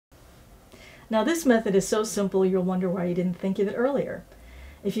Now this method is so simple you'll wonder why you didn't think of it earlier.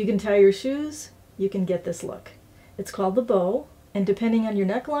 If you can tie your shoes, you can get this look. It's called the bow, and depending on your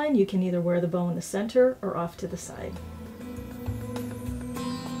neckline, you can either wear the bow in the center or off to the side.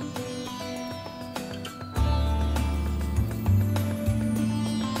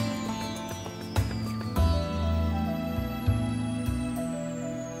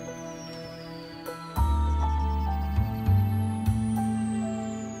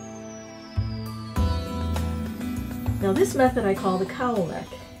 Now this method I call the cowl neck.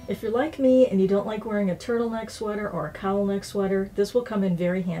 If you're like me and you don't like wearing a turtleneck sweater or a cowl neck sweater, this will come in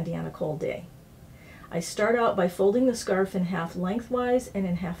very handy on a cold day. I start out by folding the scarf in half lengthwise and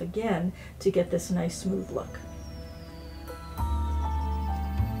in half again to get this nice smooth look.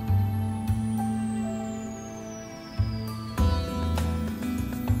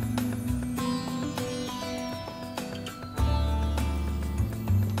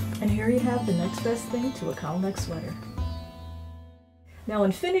 And here you have the next best thing to a cowl neck sweater. Now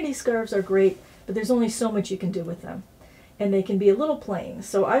infinity scarves are great, but there's only so much you can do with them. And they can be a little plain,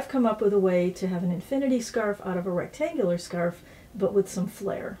 so I've come up with a way to have an infinity scarf out of a rectangular scarf, but with some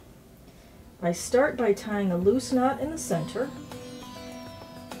flair. I start by tying a loose knot in the center,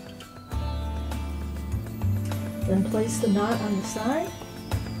 then place the knot on the side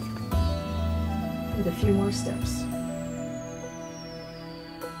with a few more steps.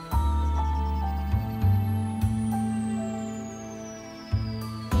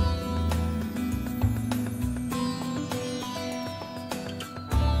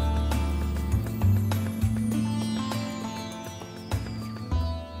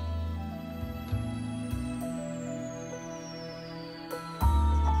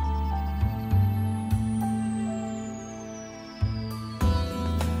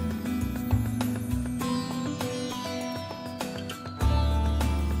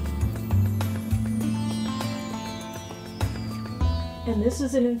 And this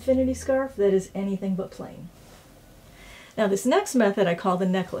is an infinity scarf that is anything but plain. Now this next method I call the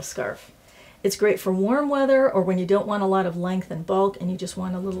necklace scarf. It's great for warm weather or when you don't want a lot of length and bulk and you just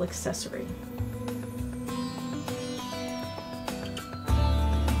want a little accessory.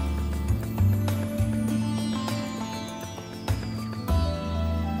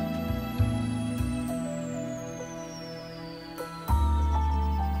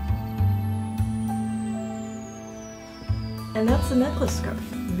 And that's the necklace scarf.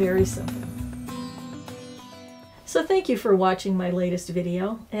 Very simple. So thank you for watching my latest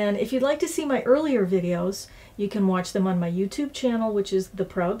video, and if you'd like to see my earlier videos, you can watch them on my YouTube channel, which is The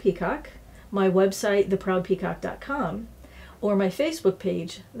Proud Peacock, my website, theproudpeacock.com, or my Facebook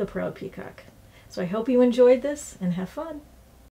page, The Proud Peacock. So I hope you enjoyed this and have fun.